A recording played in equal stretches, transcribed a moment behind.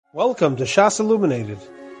Welcome to Shas Illuminated.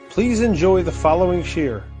 Please enjoy the following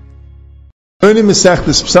shir. Learning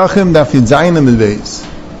Mesechtes Pesachim Daf Yud Zayin Amud Beis.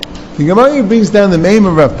 The Gemara brings down the name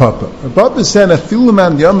of Rav Papa. Rav Papa said, "Afilu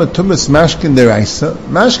man yom tumas mashkin deraisa,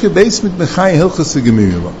 mashke beis mit mechai hilchas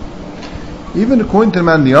gemirula." Even according to the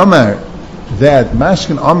man Yomar, that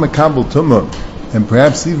mashkin on mekabel tumah, and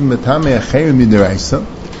perhaps even metame acherim deraisa,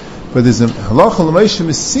 but there's a halacha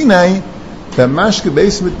l'meishim Sinai that mashke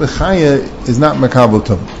beis mit mechai is not mekabel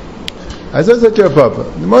tumah. As I said to Rav Papa,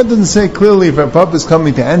 the Gemara doesn't say clearly if Rav Papa is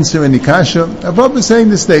coming to answer any kasha. Rav Papa is saying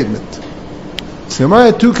the statement. So the Gemara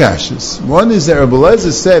had two kashas. One is that Rabbi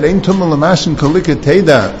Lezer said, "Ein tumah l'mashin kolika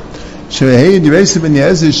teda shehei d'reisa ben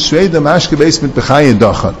Yezer shreida mashke beis mit b'chaya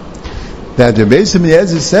dochan." That Rabbi ben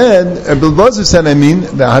Yezer said, Rabbi Lezer said,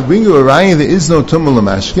 that Hadringu Arayim there is no tumah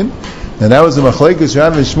l'mashkin, and that was a machlekes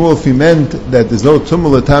Rav and Shmuel if he meant that there's no tumah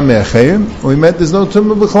l'tam me'achayim, or he meant there's no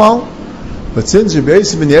tumah b'chlal. But since Rabbi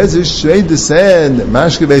ben Yezer Shreida said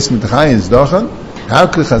Mashke Beis Mitachai is Dochan, how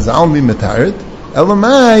could Chazal be Matarit?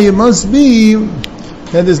 Elamai, it must be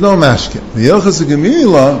that there's no Mashke. The Yilchas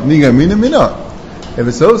Gemila, Nigamina Mina. If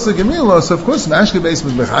it's also Gemila, so of course Mashke Beis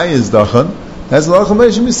Mitachai is Dochan, that's Lacham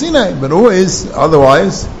Beishim Sinai. But always,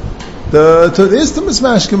 otherwise, there is Tumas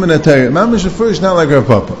Mashke Minatari. Mamish first not like Rav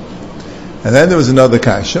Papa. And then there was another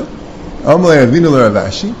Kasha. Amalei Ravina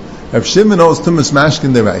Ravashi. Rav Shimon holds Tumas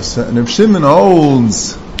Mashkin Deraisa, and Rav Shimon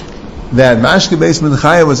holds that Mashke Beis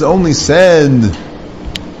Mitachaya was only said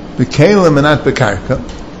B'Kalim and not B'Karka.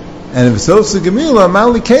 And if it's also Gemila,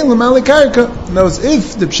 Mali Kalim, Mali Karka. Knows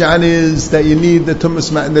if the pshat is that you need the Tumas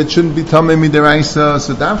that shouldn't be Tamei Mideraisa,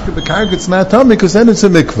 so Dafka B'Karka it's not Tamei because then it's a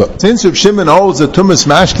mikvah. Since Rav Shimon holds that Tumas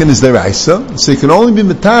Mashkin is Deraisa, so it can only be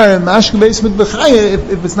Mitar and Mashke Beis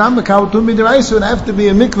Mitachaya. If it's not Mekabel Tumei Deraisa, it would have to be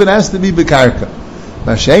a mikvah. It has to be B'Karka.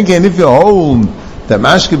 And if you hold that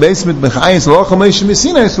Mashke Beis mit Bechai is Locham Eishim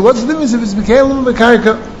Sinai, so what's the difference if it's B'Kelim or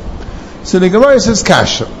B'Karka? So the Gemara says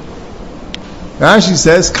Kasha. Rashi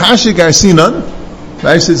says Kasha Garsinan.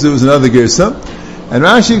 Rashi says there was another Gersa, and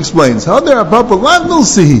Rashi explains how there are Papa Lav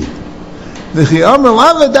Milsihi. The Chiyamar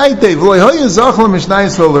Lav Adaite V'Loi Hoya Zachla Mishnai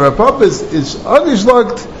Yisrael. The Papa is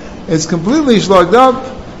unishlogged. It's completely shlogged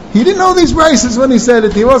up. He didn't know these braces when he said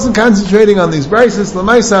it. He wasn't concentrating on these braces.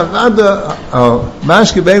 L'maisa Avada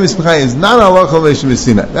Mashke Beis Mitachai is not Halacha Leishim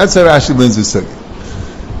Sinai. That's how Rashi learns the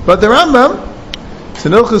sugi. But the Rambam,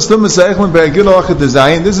 Tzanilchus Tumas Eichman Be'agil Halacha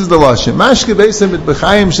Dezayin. This is the lashon. Mashke Beis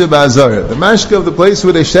Mitachayim Sheba Azara. The Mashke of the place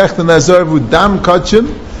where they shecht and Azara with dam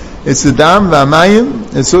kachim. It's the dam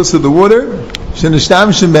v'amayim. It's also the water.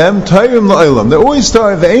 Shenishtam shemem tayrim la'olam. They always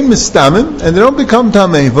start ve'im mistamim, and they don't become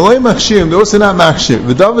tamei. V'loi machshirim. They're also not machshir.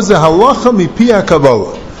 V'dav is a halacha mipi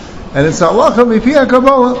ha'kabbalah, and it's halacha mipi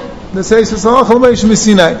ha'kabbalah. That says it's halacha l'meish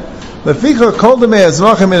misinai. Leficha kol demei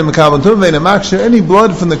azmachim in mekabel tumah ve'in machshir. Any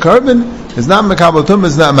blood from the carbon is not mekabel tumah,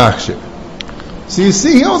 is not machshir. So you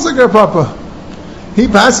see, he also like Rav Papa. He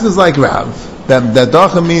passes like Rav. That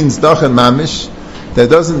dacha means dachan mamish. That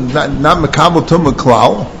doesn't not mekabel tumah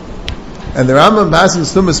klal. And the Rambam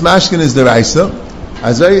passes Tumas Mashkin is the Raisa.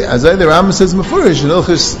 As the Rambam says Mefurish, and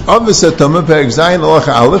Ilchis Avos HaTumah, Perek Zayin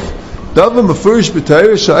Halacha Aleph, Dava Mefurish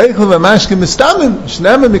B'Torah, She'eichel v'Mashkin Mistamim,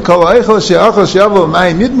 Shnema Mikol Eichel She'achel She'avol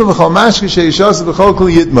Mayim Yidma V'chol Mashkin She'yishas V'chol Kol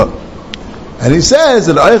Yidma. And he says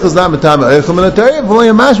that Eichel is not Matam Eichel Min HaTorah, V'lo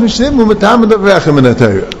Yamash Mishnim Matam Davrechem Min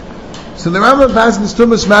HaTorah. So the Rambam passes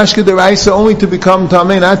Tumas Mashkin the Raisa only to become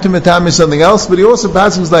Tamei, not to Matam something else, but he also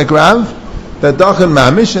passes like Rav, that Dachan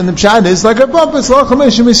Mamish, and the Pshat is like a Papa, it's Lacham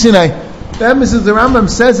Eishim Sinai. The emphasis, the Rambam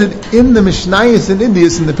says it in the Mishnayos in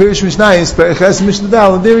Indias, in the Pirish Mishnayos, Periches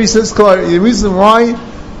Mishnadal, and there he says, the reason why,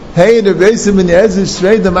 hey, the Beisim in Yezer,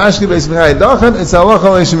 Shrei, the Mashke Beis Mitachai Dachan, it's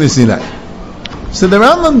Lacham Eishim Sinai. So the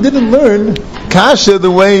Rambam didn't learn Kasha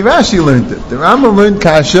the way Rashi learned it. The Rambam learned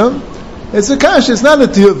Kasha, it's a Kasha, it's not a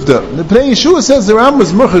Tiyuvta. The Pnei Yeshua says the Rambam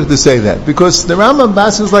was Murchach to say that, because the Rambam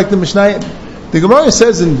passes like the Mishnayos. The Gemara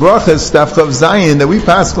says in Brachas Daf Chav Zayin that we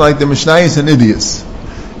pass like the Mishnayos and Idias,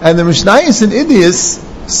 and the Mishnayos and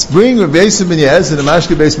Idias bring Rabbi Yosef ben Yezer and the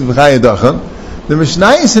Mashke Beis Mitachai Dachan. The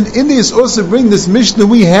Mishnayos and Idias also bring this Mishnah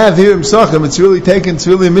we have here in Pesachim. It's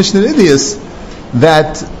really a Mishnah in Idias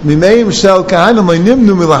that Mimeim Shel Kahanim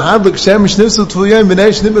Nimnu Milahadlik Shemesh Nifsel Tvuyim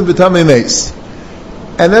B'nei Shnimim B'tamei Meis,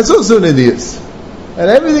 and that's also in Idias, and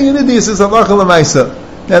everything in Idias is halacha l'maisa.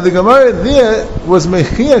 Now the Gemara there was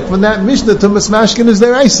mechiach from that Mishnah Tumas Mashkin is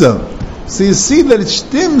deraisa. So you see that it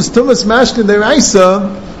stems Tumas Mashkin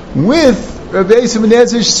deraisa with Rabbi Yosef ben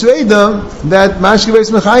Yezer Shreida that Mashke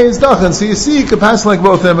Beis Mitachai is Dachan. So you see you can pass like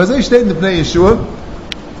both of them. As I stated in the Pnei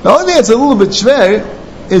Yeshua, the only thing that's a little bit shver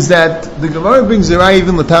is that the Gemara brings the Rai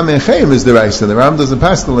even L'tamei Chayim is the Raisa. The Ram doesn't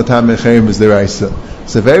pass the L'tamei Chayim is the Raisa.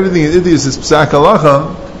 So if everything in Idius is Psak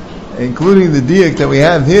Halacha, including the diak that we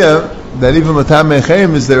have here, that even L'tamei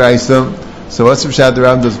Chayim is the Raisa, so what's the Pshat the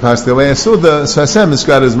Ram doesn't pass the way? So the Sfasem is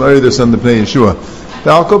got as Ma'aridas on the Pnei Yeshua.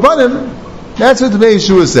 The Al Kopanim, that's what the Pnei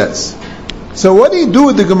Yeshua says. So what do you do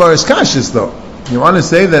with the Gemara's Kashas though? You want to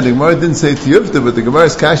say that the Gemara didn't say Tiyufta, but the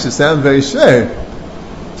Gemara's Kashas sound very shver.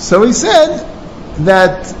 So he said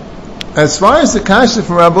that as far as the kasha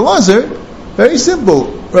from Rabbi Lazar, very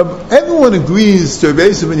simple. Everyone agrees to Rabbi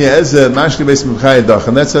Yosef ben Yezer, Mashke Beis Mechai Dach,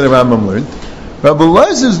 and that's what the Rambam learned. Rabbi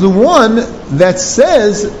Lazar is the one that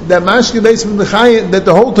says that Mashke Beis Mechai, that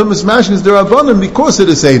the whole term is Mashke is the Rabbanim because of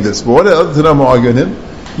the Seydus. But what are the other Tanam arguing him?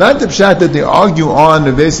 Not the pshat that they argue on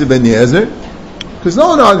Rabbi Yosef ben Yezer, because no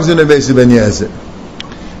one argues on Rabbi Yosef ben Yezer.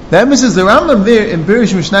 That means the Rambam there in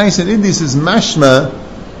Pirish Mishnayos and Idis is mashma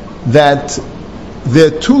that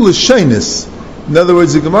they're two l'shainis. In other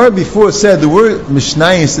words, the Gemara before said the word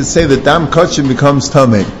Mishnayos that say that dam kachim becomes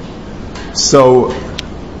tamei. So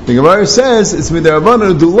the Gemara says it's with the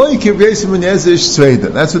Rabbanan do loy ki Rabbi Yosef ben Yezer ish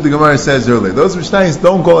tzveida. That's what the Gemara says earlier. Those Mishnayos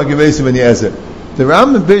don't call like Rabbi Yosef ben Yezer. The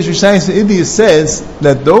Rambam in Pirish Mishnayos and Idis says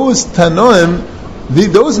that those Tanoim,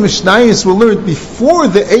 those Mishnayos were learned before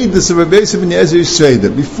the Eidos of Rabbi Yosef ben Yezer ish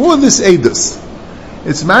tzveida. Before this Eidos.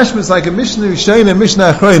 It's mashmas like a Mishnah Rishayna and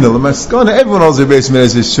Mishnah Achrayna. L'maskana, everyone holds their base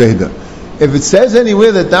as his shayda. If it says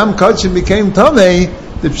anywhere that Dam Kachim became Tamei,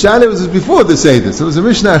 the Pshat was before the Seder. So it was a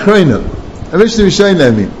Mishnah Achrayna. A Mishnah Rishayna,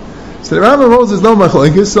 I mean. So the Rambam holds there's no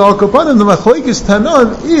Machlokes. So Al Kapanim, the Machlokes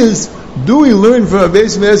Tanan is, do we learn from a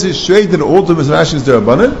base as his shayda and all to his mashmas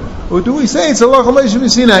derabanan? Or do we say it's Allah Chalesh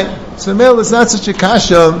Sinai? So male, it's not such a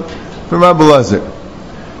kasha from Rabbi Lazar.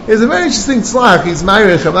 It's a very interesting tzlach. He's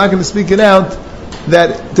Ma'arich. I'm not going to speak it out.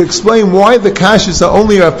 That to explain why the kashas are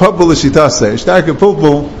only a purple l'shitase, shtarka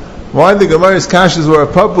pulpul, why the Gemara's kashas were a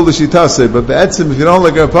purple l'shitase, but the etzim, if you don't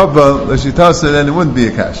like a purple l'shitase, then it wouldn't be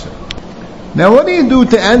a kasha. Now, what do you do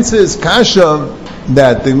to answer his kasha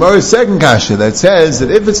that the Gemara's second kasha that says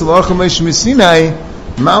that if it's l'acham Sinai,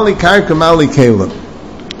 mali karka mali kelim?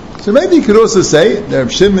 So maybe you could also say that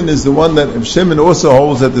Reb Shimon is the one that Reb Shimon also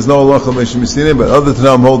holds that there's no l'acham Sinai, but other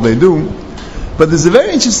Tanam hold they do. But there's a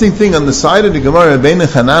very interesting thing on the side of the Gemara. Rabbeinu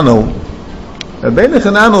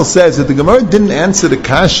Chananel says that the Gemara didn't answer the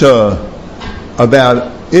kasha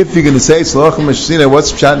about if you're going to say Tzlachim Meshina,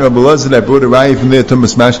 what's Pshat and Rabbi Lazar that brought a Raya from there to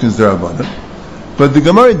Mashkin's Derabanan. But the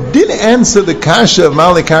Gemara did answer the kasha of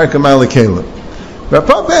Mali Karka Mali Kelim. Rav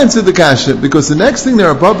Papa answered the kasha because the next thing that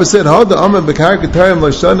Rav Papa said, Hada Amar Bekarka Tarim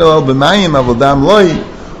Lashon El B'Mayim Avaldam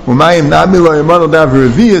Loi. Umayim nami lo yamano dav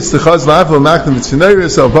revius the chaz la'afel machnem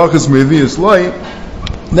v'tzinarius al pachas revius loy.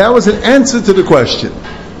 That was an answer to the question.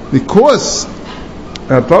 Because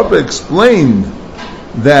Papa explained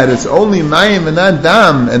that it's only mayim and not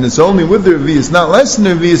dam, and it's only with the revius, not less than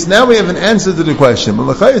the revius, now we have an answer to the question. But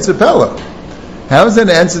l'chai it's a pella. How is that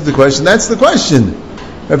an answer to the question? That's the question.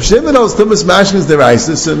 Reb Shimon holds Tumas Mashkin's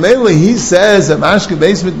deraisa, so mainly he says that Mashkin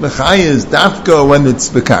basement mechaya is dafka when it's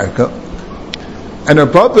bekarka. And our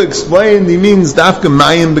Papa explained he means dafka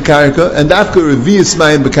mayim bekarka and dafka revius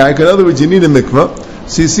mayim bekarka. In other words, you need a mikvah.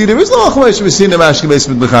 So you see, there is no achmesh v'sina mashke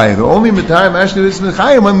basement b'chayim. Only mitar mashke basement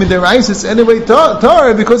b'chayim when midaraisa it's anyway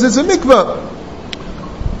tar because it's a mikvah.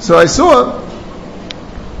 So I saw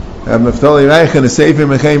Naftali Reich in the Sefer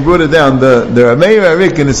Mechayim brought it down. The Rameir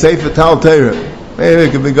Arik in the Sefer Tal Torah, Meir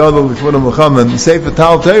Arik in the Gadol before the Muhammad, the Sefer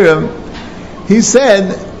Tal Torah, he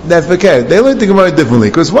said that they learned the Gemara differently.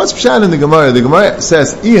 Because what's pshat in the Gemara? The Gemara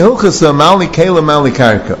says, I hilchasa mali kela mali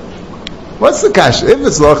karka. What's the kasha? If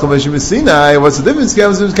it's locham Sinai, what's the difference?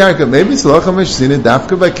 Karka. Maybe it's locham Sinai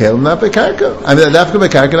dafka by kelim, not by karka. I mean, dafka by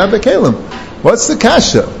karka, not by kelim. What's the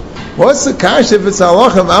kasha? What's the kasha if it's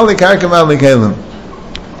halacha mali karka mali kelim?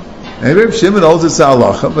 Maybe Reb Shimon holds it's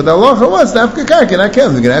halacha, but the halacha was dafka karka, not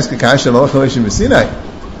kelim. You're going to ask a kasha locham Sinai.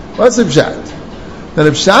 What's the pshat? Now the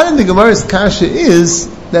pshat in the Gemara's kasha is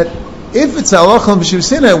that if it's halacha b'shiv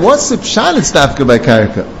sinai, what's the pshat? It's dafka by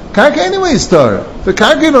karka. Karka anyway is Torah. For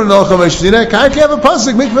karka you don't know halacha b'shiv sinai. Karka you have a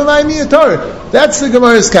pasuk mikvah mayim Torah. That's the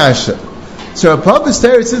Gemara's kasha. So a Papa's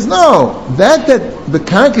Torah says no. That the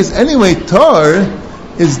karka is anyway Torah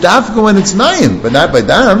is dafka when it's mayim, but not by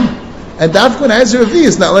dam. And dafka when it has a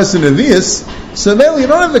revius, not less than a revius. So then you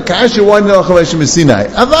don't have the kasha one halacha b'shiv sinai.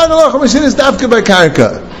 Avad halacha b'shiv sinai is dafka by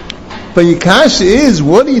karka. But your kasha is,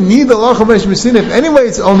 what do you need the locham v'shmisin? If anyway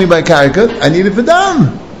it's only by karka, I need it for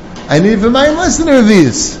dam. I need it for mayim less than a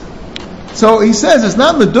revius. So he says, it's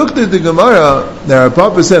not medukta the Gemara, that our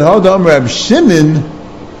Papa said, Hada Amar Reb Shimon,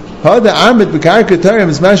 Hada Armit b'karka Torah,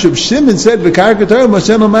 Mishmash Reb Shimon said, b'karka Torah,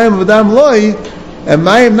 Moshen l'mayim v'dam loy, and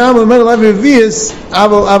Mayim Namal Metal Avivius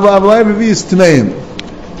Aval Avivius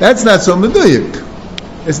Tmeim. That's not so meduyik.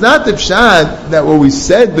 It's not the pshat that what we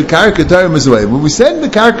said the karka Torah is away. What we said the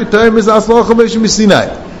karka Torah is Asloch Mishim Sinai,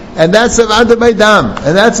 and that's Avada by Dam,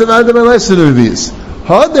 and that's Avada by Lesson Revius.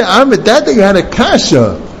 Hada Amit that you had a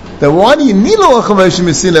kasha. Then why do you need a Loch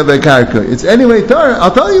Mishim Sinai by karka? It's anyway Torah.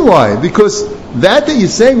 I'll tell you why. Because that you're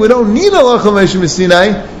saying we don't need a Loch Mishim Sinai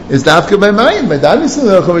is dafka by Mayim. By Dam is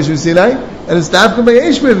Loch Mishim Sinai, and it's dafka by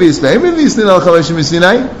Eish Revius. By Revius need Loch Mishim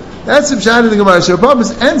Sinai. That's the pshat of the Gemara. So Rabbi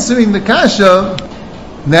is answering the kasha.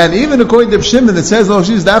 That even according to Shimon, it says, "Oh,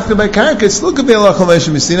 she's dafka by karka." Still could be a lachal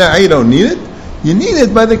meshim misina. You don't need it. You need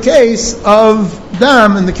it by the case of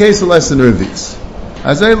dam, in the case of lesson revis.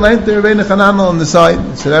 As I learned the Rabbi Nechanan on the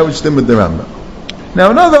side, so that would stem with the Rambam.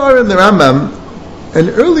 Now another R in the Rambam, an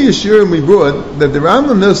earlier shiurim we brought that the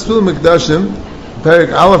Rambam Nefsul Mikdashim,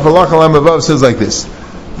 Perik Aleph Halach Alam above says like this: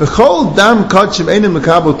 "V'chol dam kachim einim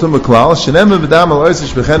mekabel tum klal shenem b'dam al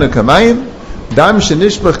oisish b'chenu kamayim dam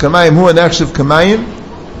shenishbach kamayim hu anachshav kamayim."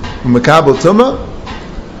 Mekabel Tuma,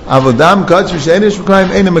 Avodam Kach V'Sheinish V'Kaim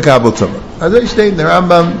Einim Mekabel Tuma. As I state in the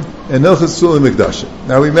Rambam in Hilchos Tzul Mikdashim.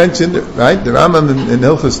 Now we mentioned, right, the Rambam in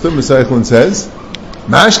Hilchos Tzul Mesaychlin says,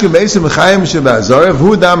 Mashke Beisim Mechayim Shebazorev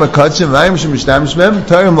Hu Dam Kachim V'Ayim Shemishtam Shmem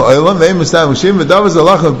Torah Mo'olam V'Ayim Mistam Shim V'Davaz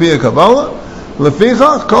Alachim Pia Kabbalah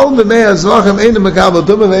Lefichach Kol B'Mei Azlachim Einim Mekabel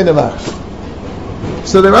Tuma V'Einim Achshav.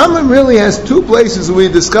 So the Rambam really has two places where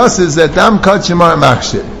he discusses that Dam Kachim are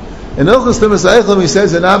Machshir. In Ilchos Tumas Eichel, he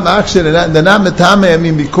says they're not machshir, they're not metame. I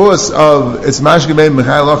mean, because of it's mashgebei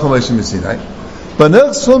mechayil lachol meshim misinai. But in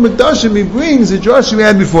Ilchos Tzul Mikdashim, he brings a drasha we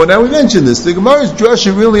had before. Now we mentioned this. The Gemara's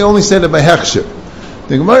drasha really only said it by hechsher.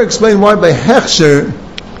 The Gemara explained why by hechsher.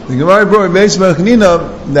 The Gemara brought Beis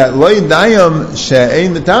Machnina that loy dayam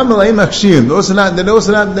she'ein metame le'ein machshir.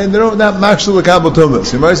 They're not machshir l'kabel tumah.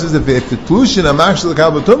 So the Gemara says if the tlushin are machshir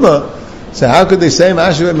l'kabel tumah, so how could they say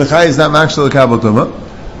mashgebei mechayil is not machshir l'kabel tumah?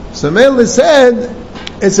 So Mela said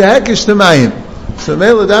it's a hekesh t'mayim. So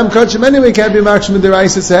Mela dam kachim anyway can't be makshim in the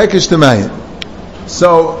rice. It's a hekesh t'mayim.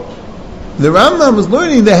 So the Rambam was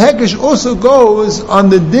learning the hekesh also goes on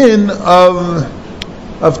the din of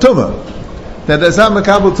tumah. That is not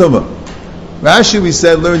makabel tumah. Rashi we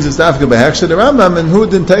said learns it's dafka by hekesh. The Rambam and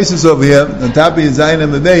Hud and Taisus over here on top of Zayin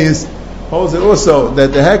and the days holds it also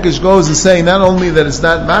that the hekesh goes and saying not only that it's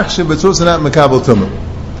not makshim but it's also not makabel tumah.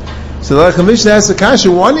 So the Mishnah asks the kasha,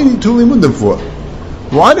 why do you need two limudim for?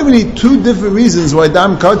 Why do we need two different reasons why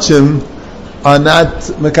dam kachim are not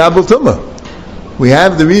mekabel tumah? We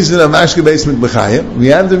have the reason of mashke basement b'chayim. We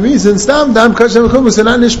have the reason dam kachim mekumas are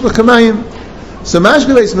not nishbach kamayim. So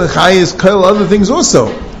mashke basement b'chayim is kail other things also.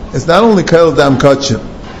 It's not only kail dam kachim.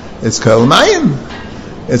 It's kail mayim.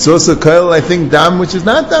 It's also kail, I think, dam which is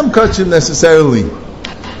not dam kachim necessarily.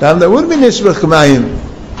 Dam that would be nishbach kamayim.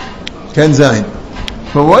 Ken zayin.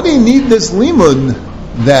 But what do you need this limud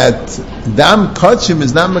that dam kachim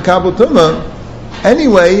is not mekabel tumah?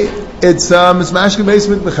 Anyway, it's mashke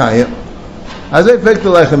basement b'chayim. As I picked the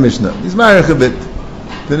lechem mishnah, he's marich a bit.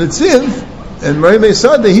 The Netziv and Rabbi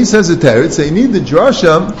Sada he says a teretz. So you need the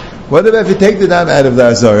drasha. What if you take the dam out of the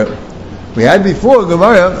azara? We had before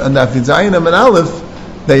Gemara and Daf Zayin and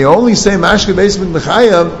Aleph. They only say mashke basement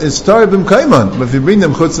b'chayim is tar b'mkayman. But if you bring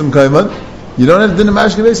them chutz b'mkayman, you don't have to do the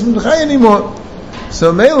mashke basement b'chayim anymore.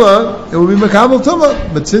 So Mela, it will be Makabel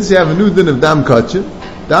Tumah. But since you have a new din of Dam Kachim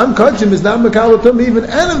is not Makabel Tumah, even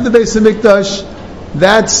and of the Beis HaMikdash,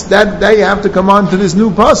 that you have to come on to this new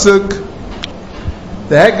pasuk,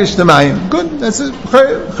 the Hekesh Tamayim. Good, that's it.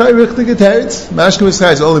 Chay Richtige Teretz. Mashke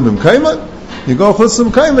Mischai is only B'mkayman. You go Chutz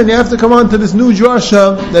B'mkayman, you have to come on to this new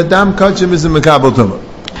drasha that Dam Kachim is a Makabel Tumah.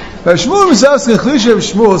 But Shmuel Misas Kechlisha of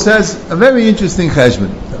Shmuel says a very interesting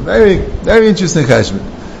cheshbon. A very, very interesting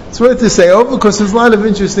cheshbon. It's worth to say over because there's a lot of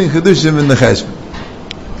interesting chedushim in the cheshbon.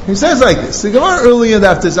 He says like this: the Gemara earlier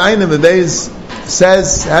after Zayin and Days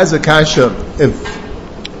says has a kasha if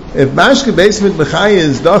mashke basement b'chaya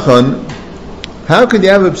is dachan, how could you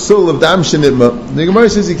have a psul of dam shenitma? The Gemara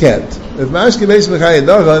says you can't. If mashke basement b'chaya is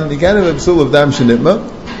dachan, you can't have a psul of dam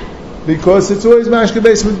shenitma because it's always mashke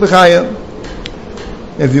basement b'chaya.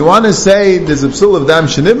 If you want to say there's a psul of dam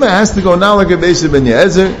shenitma, it has to go now like a Beis Ben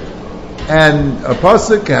Yezer. And a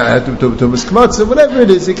pasuk to miskmatza, whatever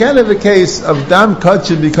it is, you can't have a case of dam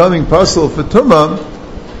kachim becoming pasul for tumah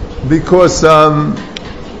because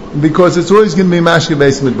it's always going to be mashke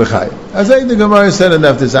basement b'chai. As I think the Gemara said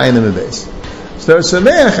enough to Zayin in the base. So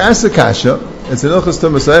Sameach asks a kasha. It's an Ilchos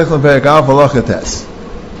Tumas Eichel Perek Alf Halacha Tes.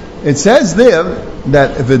 It says there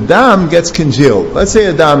that if a dam gets congealed, let's say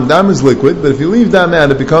a dam is liquid, but if you leave dam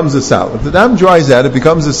out, it becomes a solid. If the dam dries out, it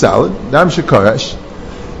becomes a solid. Dam shekarash.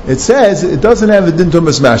 it says it doesn't have a din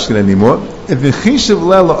tumas mashkin anymore. If in chishav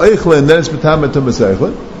le'la oichlin, then it's metam tumas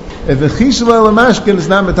oichlin. If in chishav le'la mashkin, it's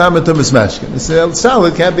not metam tumas mashkin. It's a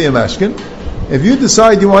salad, can't be a mashkin. If you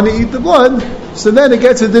decide you want to eat the blood, so then it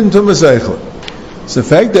gets a din tumas oichlin. So in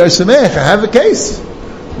fact, there's some I have a case.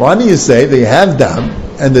 Why do you say they have dam,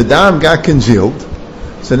 and the dam got congealed,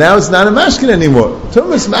 so now it's not a mashkin anymore?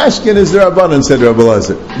 Tumas mashkin is the Rabbanan, said Rabbi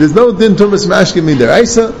Lazar. There's no din tumas mashkin min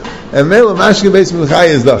deraisa, and mele mashkin beis milchai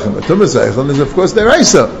is dachem. But tumas eichel is of course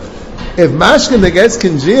deraisa. If mashkin that gets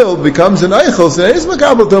congealed becomes an eichel, so it is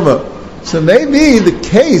makabel tumah. So maybe the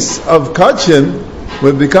case of kachin,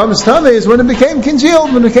 when it becomes tameh, is when it became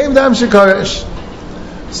congealed, when it became dam shekaresh.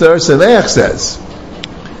 So Sameach says,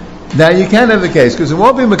 now you can't have the case, because it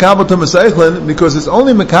won't be makabel tumas eichlin, because it's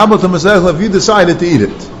only makabel tumas eichlin if you decided to eat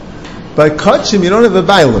it. By kachim, you don't have a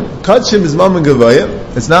bailim. Kachim is mam and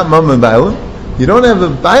gavaya, it's not mam and bailim. You don't have a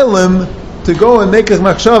bailim to go and make a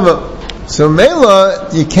machshava. So mela,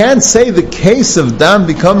 you can't say the case of dam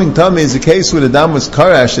becoming tummy is a case where the dam was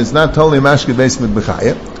karash, it's not totally mashke based with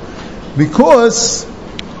b'chaya, because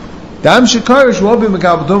dam shekarish won't be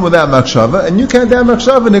makabel tum without machshava, and you can't have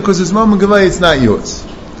machshava because it's mam and gavaya, it's not yours.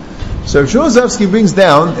 So Shulzavsky brings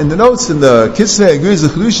down in the notes in the Kisvei agrees, the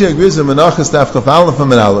Chedushi agrees, the Menachas Tafkaf Aleph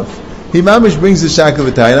and Aleph. He mamish brings the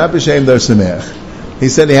Shakavatay, not b'shem dar Sameach. He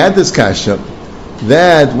said he had this kasha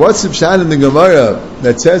that what's the pshat in the Gemara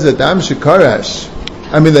that says that dam shekarash,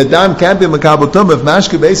 that dam can't be makabel tumah if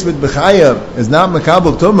mashke basement b'chaya is not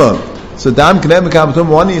makabel tumah, so dam can have makabel tumah.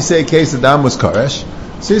 Why don't you say a case that dam was karash?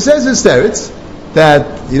 So he says in teretz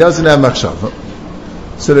that he doesn't have machshava.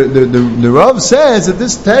 So the Rav says that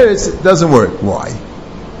this teretz doesn't work. Why?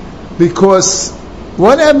 Because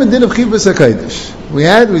what happened in Chivas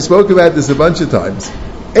HaKadosh? We spoke about this a bunch of times.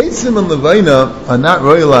 Eitzim and Levaina are not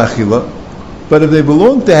royal achila, but if they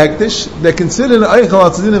belong to Hektish, they're considered an eichel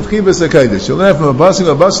al tzadin of Chivas HaKadosh. You'll learn from a basing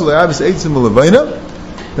or basel le'avis Eitzim and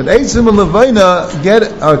Levaina, that Eitzim and Levaina get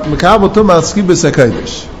a makabel tumah al Chivas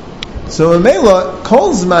HaKadosh. So in Mela,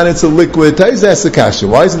 Kolzman, it's a liquid. Taisa asks the kasha.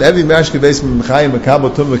 Why isn't every mashke based on Mechayim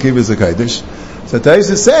Makabel Tum Mekivas HaKadosh? So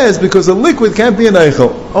Taisa says, because a liquid can't be an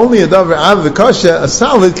eichel. Only a davar av kasha, a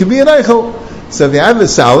solid, can be an eichel. So if you have a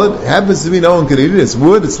solid, it happens to be no one can eat it, it's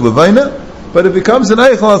wood, it's levaina, but it becomes an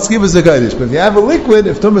eichel, it's Kivas HaKadosh. But if you have a liquid,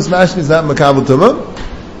 if Tumas Mashke is not Makabel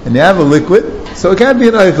Tumah, and you have a liquid, so it can't be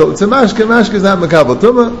an eichel. It's a mashke is not Makabel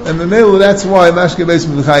Tumah, and in Mela, that's why mashke based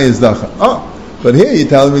on Mechayim is dacha. Oh! But here you're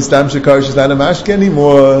telling me Stam Shekarish is not a mashke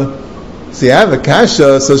anymore. So you have a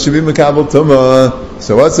kasha, so it should be Makabel Tumah.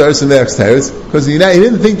 So what's the Arsa Me'ach's teretz? Because he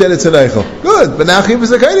didn't think that it's an eichel. Good, but now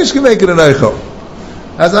Chivas HaKadosh can make it an eichel.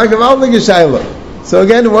 That's like a Malving Yeshayla. So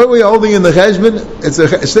again, what are we holding in the Cheshbon? It's a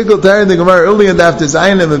shtickle tear in the Gemara early in Daf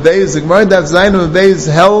Zayin and Beis. The Gemara in Daf Zayin and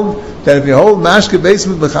Beis held that if you hold mashke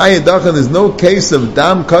basement b'chayim dachan, there's no case of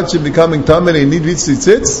dam kachim becoming tamid and you need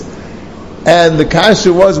ritzitzitz. And the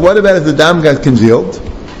kasha was, what about if the dam got congealed?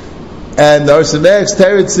 And the Arsameach's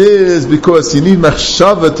teretz is because you need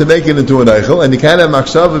machshava to make it into an eichel, and you can't have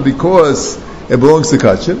machshava because it belongs to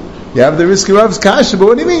kachim. You have the risk of kasha, but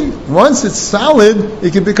what do you mean? Once it's solid,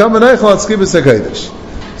 it can become an eichel at skibus hakodesh.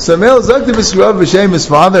 So Mel Zaktiv Yisrael v'shem his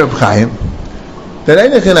father of Chaim, that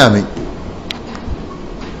ain't a chinami.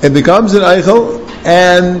 It becomes an eichel,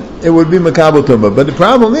 and it would be makabel tumah. But the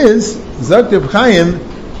problem is, Zaktiv Chaim,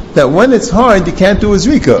 that when it's hard, you can't do a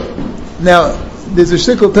zrika. Now, there's a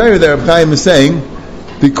shtickle Torah there Reb Chaim is saying,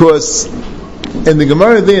 because in the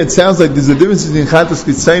Gemara there it sounds like there's a difference between chatas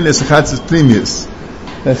kitzainus and chatas pnimius.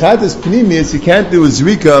 And chatas pnimius, you can't do a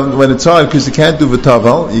zrika when it's hard because you can't do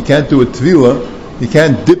v'taval, you can't do a tvila, you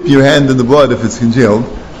can't dip your hand in the blood if it's congealed.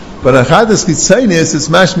 But on chatas kitzainus, it's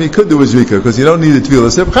mashmi, you could do a zrika because you don't need a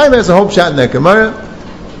tvila. So Reb Chaim has a whole shot in that Gemara,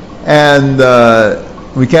 and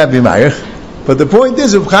we can't be ma'ich. But the point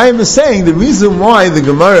is, Reb Chaim is saying the reason why the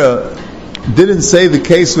Gemara didn't say the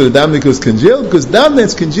case where the dam was congealed, because dam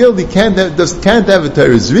that's congealed, he can't have a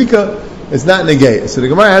Torah zrika, it's not negay. So the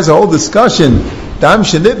Gemara has a whole discussion. Dam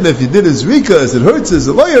shenitna, if you did a zrika, is it hurts, is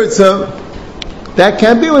it lo yurtza? That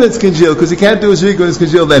can't be when it's congealed, because you can't do a zrika when it's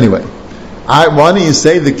congealed anyway. Why don't you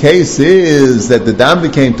say the case is that the dam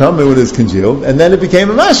became tummy when it's congealed, and then it became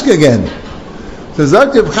a mashke again? So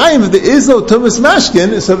Zaktiv Chaim, if there is no tumas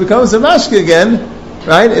mashkin, so it becomes a mashke again.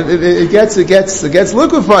 Right? It gets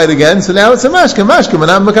liquefied again, so now it's a mashka, but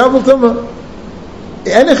not makabel tumah.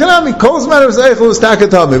 And echanami, kol's matter of zeichel is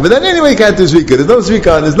takatami. But then anyway, you can't do zrika. There's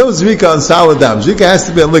no zrika on solid dam. Zrika has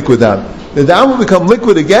to be on liquid dam. The dam will become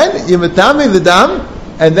liquid again, you matami the dam,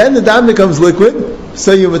 and then the dam becomes liquid,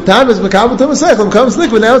 so you matami is makabel tumah zeichel, becomes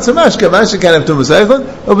liquid, now it's a mashka. Mashka can't have tumah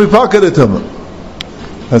zeichel, it'll be pocket of tumah.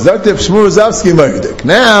 Now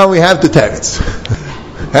we have the teretz.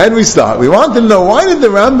 How do we start? We want to know, why did the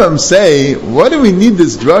Rambam say, what do we need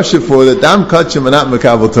this drasha for, that dam kachim and not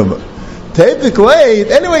makabel tumah? Typically,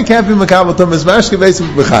 anyway, can't be makabel tumah, is mashke beis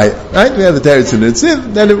b'chaya. Right? We have the teretz in the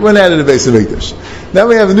Tziv, then it went out of the beis of Mikdash. Now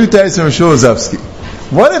we have a new teretz from Shul Zavsky.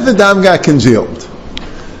 What if the dam got congealed?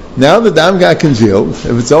 Now the dam got congealed,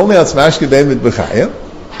 if it's only as mashke beis b'chaya,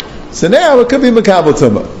 so now it could be makabel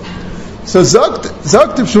tumah. So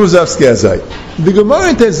Zogt Shul Zavsky Azai. The Gemara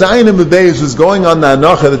in Zayin and Beis was going on the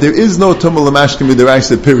Anocha that there is no Tumah L'Mashke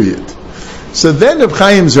Midaraisa, period. So then Reb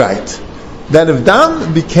Chaim's right, that if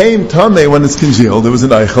dam became Tameh when it's congealed, there was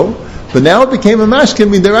an Eichel, but now it became a Mashke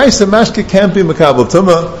Midaraisa, Mashke can't be Makabel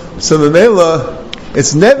Tumah, so Memela,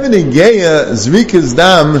 it's never Negeya Zrika's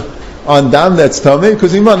dam on dam that's Tameh,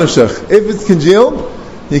 because Imanashach. If it's congealed,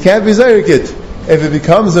 you can't be Zayrikit. If it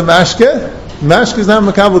becomes a Mashke is not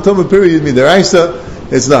Makabel Tumah, period,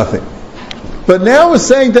 Midaraisa, it's nothing. But now we're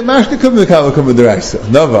saying that mashke could be makabel tumah deraisa.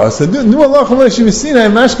 Navas, and nu Allah Mashke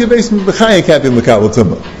mashke beis b'chaya can't be makabel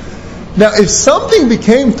tumah. Now, if something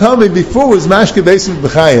became tummy before it was mashke beis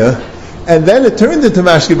b'chaya, and then it turned into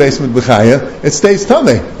mashke beis b'chaya, it stays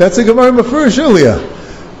tummy. That's a Gemara Mefurish earlier.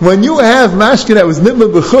 When you have mashke that was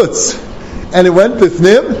nitma b'chutz, and it went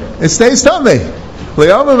b'fnim, it stays tummy.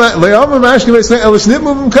 Le'amar mashke beis b'chaya elish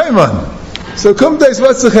nitma b'mkayman. So kum days,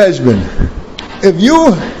 what's the cheshbon?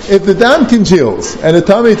 If the dam congeals and a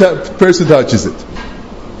tummy person touches it,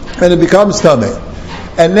 and it becomes tummy,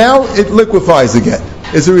 and now it liquefies again,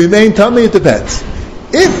 is it remain tummy? It depends.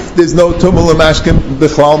 If there's no tumul mashkin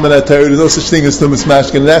b'chlal minater, there's no such thing as tumas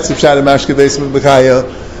mashkin, and that's the pshat of mashkin basement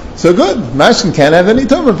b'chaya, so good. Mashkin can't have any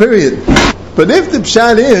tumah, period. But if the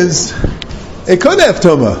pshat is, it could have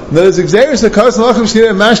tumah. That is exeris the kars lachem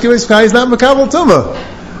shkira mashkin basement b'chaya is not makabel tumah.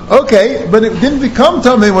 Okay, but it didn't become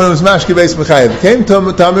tummy when it was mashke beis b'chaya. It became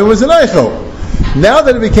tummy when it was an eichel. Now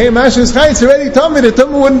that it became mashke beis b'chaya, it's already tummy. The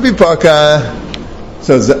tummy wouldn't be paka.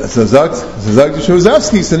 So Zog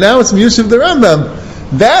Shuzavsky. So now it's Yusuf the Rambam.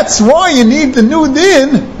 That's why you need the new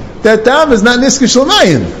din that dam is not niskish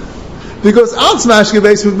l'mayim, because alts mashke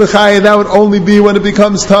beis b'chaya that would only be when it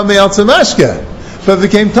becomes tummy alts mashke. But if it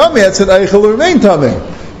became tummy, that's an eichel will remain tummy.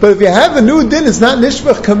 But if you have a new din, it's not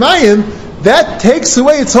nishbach kamayim. That takes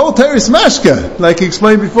away its whole teres mashka, like he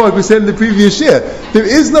explained before, like we said in the previous year. There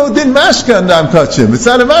is no din mashka on dam kachim. It's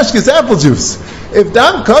not a mashka, it's apple juice. If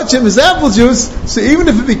dam kachim is apple juice, so even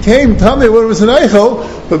if it became tummy when it was an eichel,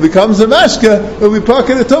 but becomes a mashka, it will be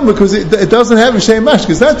pocket a tum, because it doesn't have a shem mashka.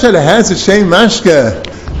 It's not that it has a shem mashka,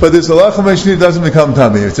 but there's a lachem it doesn't become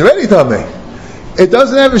tummy. It's already tummy. It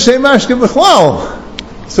doesn't have a shem mashka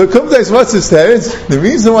b'chlal. So kumdais, what's this teres? The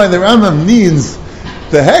reason why the Rambam needs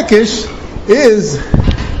the hekish is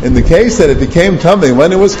in the case that it became tummy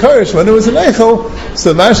when it was karish, when it was an eichel,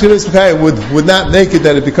 so mashke beis b'chaya would not make it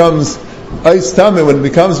that it becomes ice tummy. When it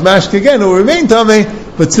becomes mashke again, it will remain tummy,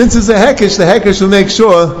 but since it's a hekish, the hekish will make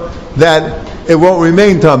sure that it won't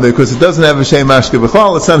remain tummy, because it doesn't have a shem mashke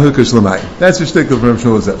b'chal, it's not hukish l'mayim. That's the shtickle from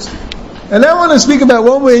Shmuel Zevsky. And now I want to speak about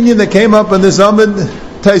one more inyan that came up on this Amud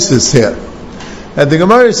Taisus here. And the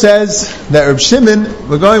Gemara says that Reb Shimon,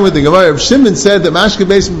 we're going with the Gemara, Reb Shimon said that mashke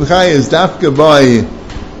beis b'chaya is dafka by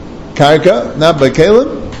karka, not by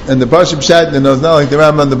kalim. And the Pashup Pshat, and it's not like the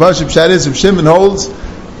Rambam, the Pashup Pshat is, Reb Shimon holds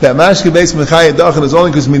that mashke beis b'chaya dachan is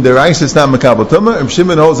only because midaraisa is not makabel tumah. Reb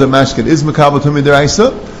Shimon holds that mashke is makabel tumah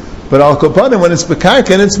midaraisa, but al kopanim when it's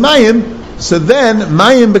b'karka and it's mayim, so then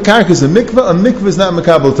mayim b'karka is a mikvah is not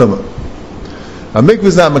makabel tumah. A mikvah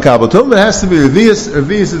is not makabel tumah, it has to be revius.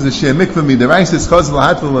 Revius is a sheh mikvah midaraisa, it's chazal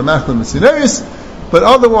hatful v'machlam v'sineris, but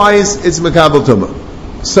otherwise it's makabel tumah.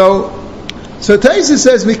 So Taisa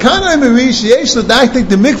says, Mikana Mirish yesh l'daktik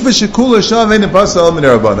the mikvah shekula shav ein pasal min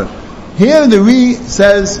rabbanan. Here the Ri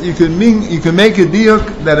says you can make a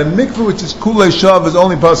diuk that a mikvah which is kula shav is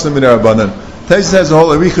only pasal min rabbanan. Taisa has a whole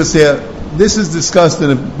arichas here. This is discussed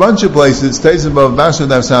in a bunch of places. Taisa above Basha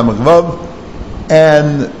Dav Samach Vav,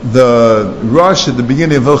 and the Rosh at the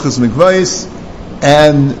beginning of Hilchos Mikvahis,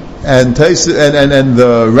 and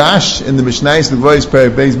the Rash in the Mishnayos Mikvahis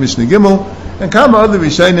Perek Beis Mishnah Gimel, and Kama other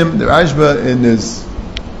Rishonim, the Rashba in his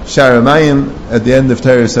Sharamayim at the end of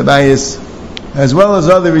Teres Habayis, as well as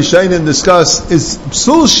other Rishonim discuss is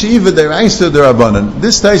Psul Shiva Deraisa Derabanan.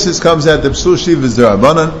 This Taisus comes out that Psul Shiva is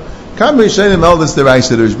Derabanan. Kama Rishonim held this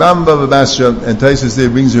Deraisa. There's Bamba Basra, and Taisus there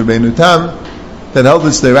brings Rabbeinu Tam that held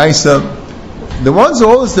this Deraisa. The ones who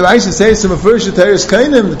hold this Deraisa say some first the Teres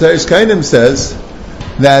Kainim. The Teres Kainim says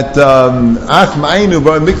that ach ma'inu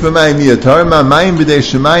bar mikvah ma'im yatar ma ma'im b'dei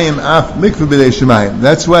shemayim af mikvah b'dei shemayim.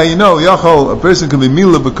 That's why a person can be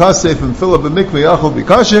mila b'kasef and fill up a mikvah yachol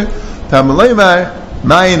b'kasher tam leimar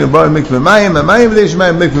Mayim Ubar Mikveh Mayim, Mayim B'dei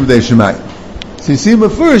Shemayim, Mikveh B'dei Shemayim. So you see,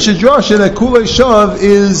 Mefurish, a drasha that Kulei Shav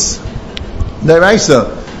is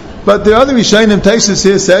Deraisa. But the other Rishonim Taisus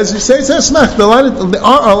here says, it's Asmachta. There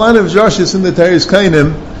are a lot of drashas in the Teres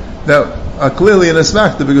Kainim that are clearly an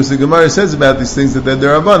Asmachta, because the Gemara says about these things that they're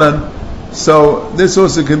Derabanan. So this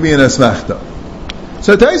also could be an Asmachta.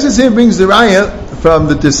 So Taisus here brings the Raya from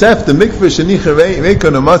the Tesef, the Mikveh Shenicha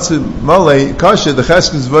Reikon Amatzu Malay Kasha, the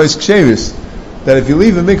Cheskes Voice Ksheris, that if you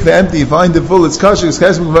leave a mikveh empty, you find it full, it's Kasha, it's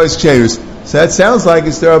Cheskes Voice Ksheris. So that sounds like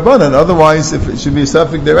it's Derabanan, otherwise if it should be a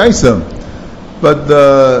Safek Deraisa. But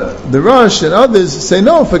the Rosh and others say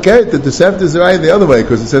no, forget it, that the Tesef is the Raya the other way,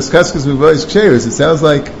 because it says Cheskes Voice Ksheris. It sounds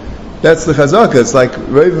like that's the Chazaka. It's like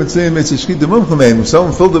Rav Mitzvah Mitzvah Shkita Mumchamein. If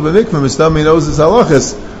someone filled up a mikveh, Mistami knows his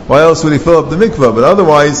halachas, why else would he fill up the mikveh? But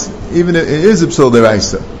otherwise, even it is a psul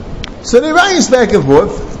deraisa. So the raya is back and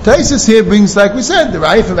forth. Taisus here brings, like we said, the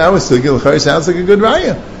raya from our sugya l'chayr sounds like a good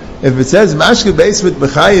raya. If it says mashke basement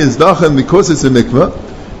b'chaya is dachan because it's a mikveh,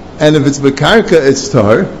 and if it's bekarka it's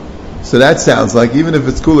tar, so that sounds like even if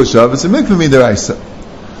it's kulashav, it's a mikveh midaraisa.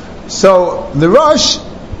 So the Rosh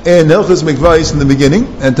in Hilchos Mikvahis in the beginning,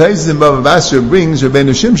 and Taisus in Bava Basra brings Rabbeinu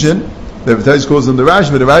Shimshon, the Taisus calls him the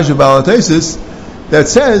Rashba, the Rashba Baal Taisus, that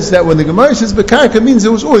says that when the Gemara says bekarka, means it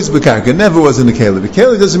was always bekarka, it never was in the keli. The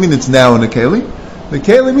keli doesn't mean it's now in the keli. The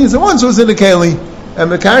keli means it once was in the keli, and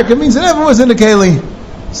bekarka means it never was in the keli.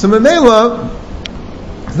 So Mamela,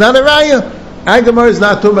 it's not a raya. Our Gemara is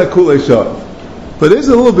not talking about kulei shav. But it is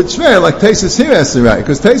a little bit schwer, like Taisus here has to raya,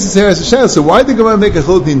 because Taisus here has a shell. So why did the Gemara make a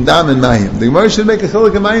chiluk in dam and mayim? The Gemara should make a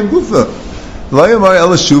chiluk in mayim gufa. Lo yamar el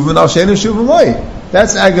shuvin al sheinu shuvin loy.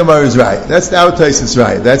 That's Agamara's right. That's our Taisus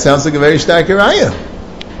right. That sounds like a very stark raya.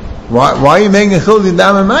 Why are you making a chiluk in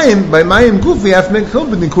dam and mayim? By mayim gufa, you have to make a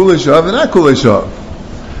chiluk between kulei shav and not kulei shav.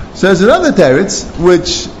 So there's another teretz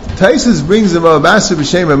which Taisus brings about Basar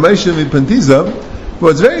b'shem Moshe mipantiza.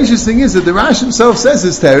 What's very interesting is that the Rash himself says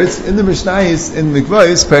this teretz in the Mishnayos in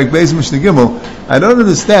Mikvahis, Perek Beis Mishnah Gimel. I don't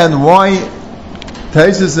understand why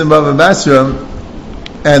Taisus and Bava Basra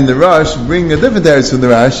and the Rash bring a different teretz from the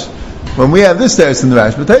Rash when we have this teretz in the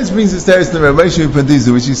Rash. But Taisus brings this teretz in the Moshe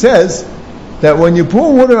mipantiza, which he says that when you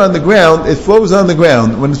pour water on the ground, it flows on the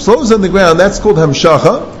ground. When it flows on the ground, that's called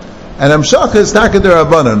hamshacha, and hamshacha is taka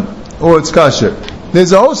derabanan, or it's kasher.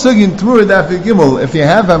 There's also in Tmura Daf Gimel, if you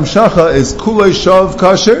have hamshacha, is kulei shav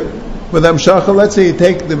kasher. With hamshacha, let's say you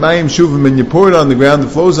take the mayim shuvim and you pour it on the ground, it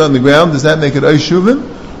flows on the ground, does that make it oy shuvim?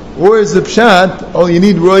 Or is the pshat, you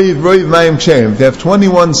need roiv mayim ksherim. If you have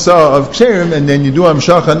 21 sa of ksherim, and then you do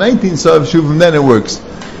hamshacha 19 sa of shuvim, then it works.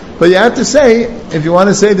 But you have to say, if you want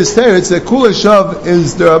to say this teretz, that kulei shav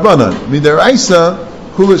is the rabbanan. Midaraisa,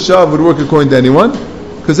 kulei shav would work according to anyone,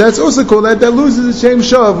 because that's also called that loses its shem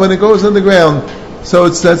shav when it goes on the ground. So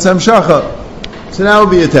that's hamshacha. So now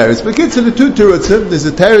would be a teretz. But kids, in the two teretzim, there's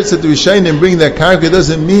a teretz that the Rishonim bring that karka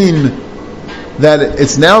doesn't mean that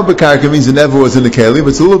it's now bekarka, means it never was in the keli, but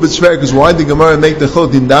it's a little bit schwer, because why did the Gemara make the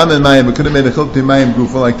chiluk in dam and mayim? It could have made a chiluk in mayim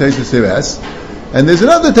gufa like Taisus here has. And there's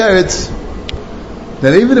another teretz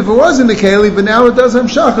that even if it was in the keli, but now it does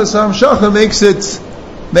hamshacha, so hamshacha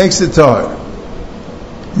makes it tar.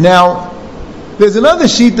 Now, there's another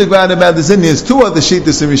sheet about this in there's two other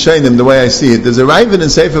sheetas in Rishonim, the way I see it. There's a Raven and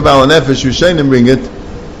Sefer Baal Nefesh, Rishonim bring it,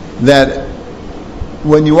 that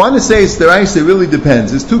when you want to say it's deraisa, it really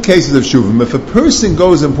depends. There's two cases of shuvim. If a person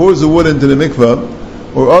goes and pours the water into the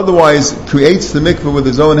mikveh, or otherwise creates the mikveh with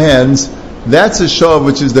his own hands, that's a shav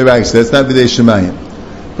which is deraisa. That's not b'dei shemayim.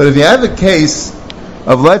 But if you have a case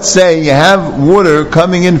of, let's say, you have water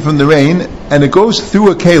coming in from the rain, and it goes through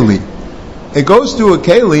a keli. It goes through a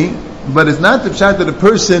keli, but it's not the pshat that a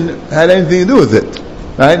person had anything to do with it.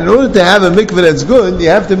 Right? In order to have a mikveh that's good, you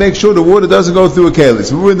have to make sure the water doesn't go through a keli.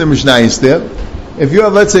 So we're in the Mishnayos there. If you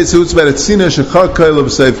have, let's say, if you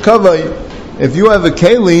have a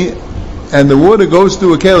keli and the water goes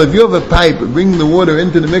through a keli, if you have a pipe bringing the water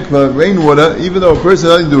into the mikveh, rainwater, even though a person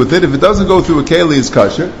has nothing to do with it, if it doesn't go through a keli, it's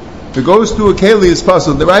kasher. If it goes through a keli, it's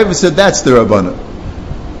possible. The Rabbi said that's the Rabbana.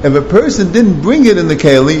 If a person didn't bring it in the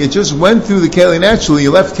keli, it just went through the keli naturally, you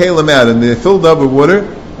left kalim out, and they filled up with water,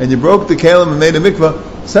 and you broke the kalim and made a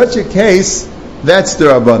mikveh, such a case, that's the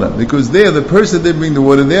Rabbana. Because there, the person didn't bring the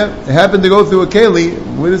water there, it happened to go through a keli,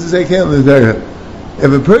 where does it say keli?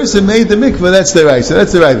 If a person made the mikveh, that's the right, so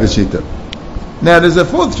that's the right Vashita. Now, there's a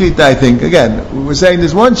fourth sheet, I think, again, we're saying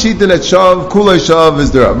there's one sheet that shav, kulei shav is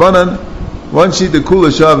the Rabbanan, one sheet the kulei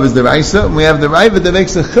shav is the Raisa, and we have the Raiva that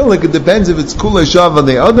makes a chiluk. It depends if it's kulei shav on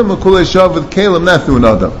the Adam or kulei shav with kalim not through an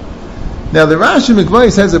Adam. Now the Rashi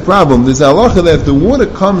Mikvahis has a problem. There's a halacha that if the water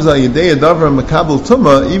comes on Yedei Adavar Makabel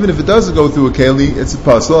Tumah, even if it doesn't go through a keli, it's a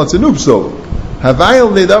pasal, it's a nupsol.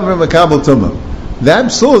 Havayel Nedavar Makabel Tumah. That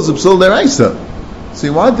psul is a psul deraisa. So he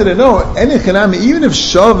wanted to know, any chanami, even if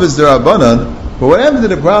shav is the rabbanan, but whatever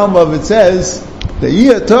the problem of it says, the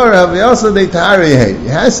iyatar havayasa de ta'ariyeh. It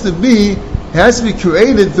has to be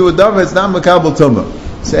created through a davar that's not makabel tumah.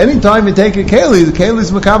 So anytime you take a keli, the keli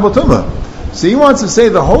is makabel tumah. So he wants to say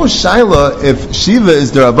the whole shaila, if shiva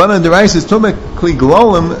is the rabbanan deraisa, is tumah kli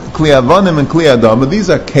glolim, kli avanim, and kli adama. These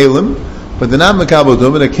are kelim, but they're not makabel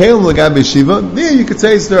tumah. The kelim l'gabe shiva. There you could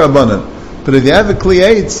say it's the rabbanan. But if you have a kli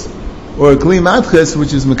eitz, or a kli matches,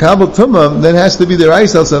 which is makabel tumah, then it has to be the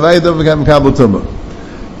rice al savaydav makabel tumah.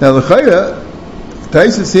 Now the chayra,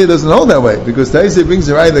 Taisus here doesn't hold that way, because Taisus brings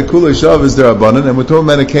the raya that kula shav is the rabbanan, and we're talking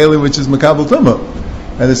about a keli which is makabel tumah.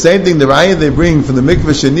 And the same thing, the raya they bring from the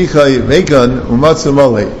mikvah shenicha vegan umatzu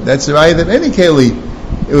mole. That's the raya that any keli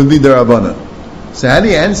it would be the rabbanan. So how do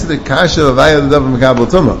you answer the kasha of vayadav makabel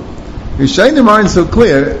tumah? Rishayim aren't so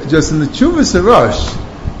clear. Just in the Chuvas Rosh,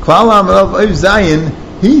 klal amarav oiv zayin.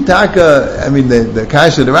 The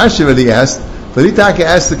kasha, the Rashi already asked, but he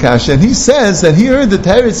asked the kasha, and he says that he heard the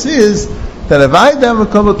teretz is that avaydam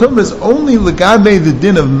makabel tumah is only legabe the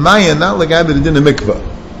din of maya, not legabe the din of mikvah.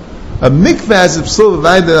 A mikvah has a psul of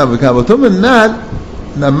avaydam makabel tumah,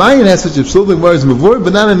 not maya has such a psul that was mavur,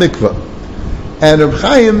 but not a mikvah. And Reb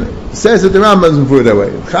Chaim says that the Rambam is mavur that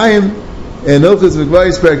way. Reb Chaim in Hilchos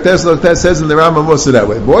Mikvahis Perek Tes says in the Rambam also that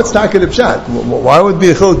way. But what's taka the pshat? Why would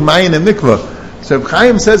be a chiluk maya and mikvah? So Reb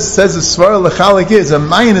Chaim says the svara l'chalik is a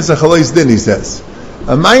mayin is a chalais din. He says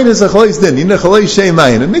a mayin is a chalais din. You know chalais shei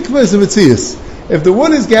mayin. A mikvah is a mitzias. If the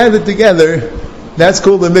wood is gathered together, that's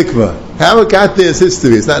called a mikvah. How it got there is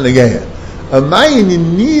history. It's not negaya. A mayin, you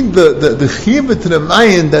need the chiyuv to the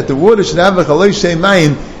mayin that the water should have a chalais shei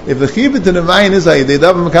mayin. If the chiyuv to the mayin is like they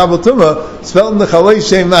davar makabel tumah, it's felt in the chalais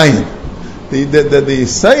shei mayin. The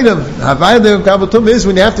side of havayda makabel tumah is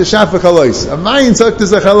when you have to shaf a chalais. A mayin sucked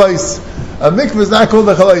is a chalais. A mikvah is not called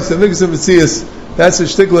a chalais. A mikvah is a mitzias. That's a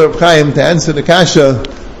shtickler of Chaim to answer the kasha.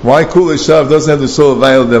 Why kula shav doesn't have the soul of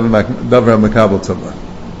vayel davar makabel tumah.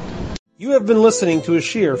 You have been listening to a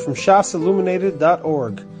shiur from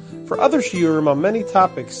shasilluminated.org. For other shiurim on many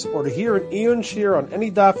topics, or to hear an iyun shiur on any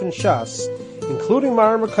daf in Shas, including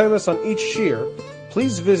Ma'ar Mekaymas on each shiur,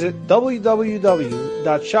 please visit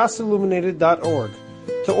www.shasilluminated.org.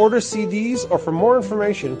 To order CDs or for more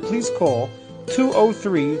information, please call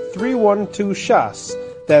 203-312-SHAS.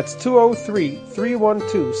 That's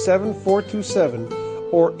 203-312-7427,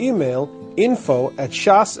 or email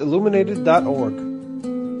info@shasilluminated.org.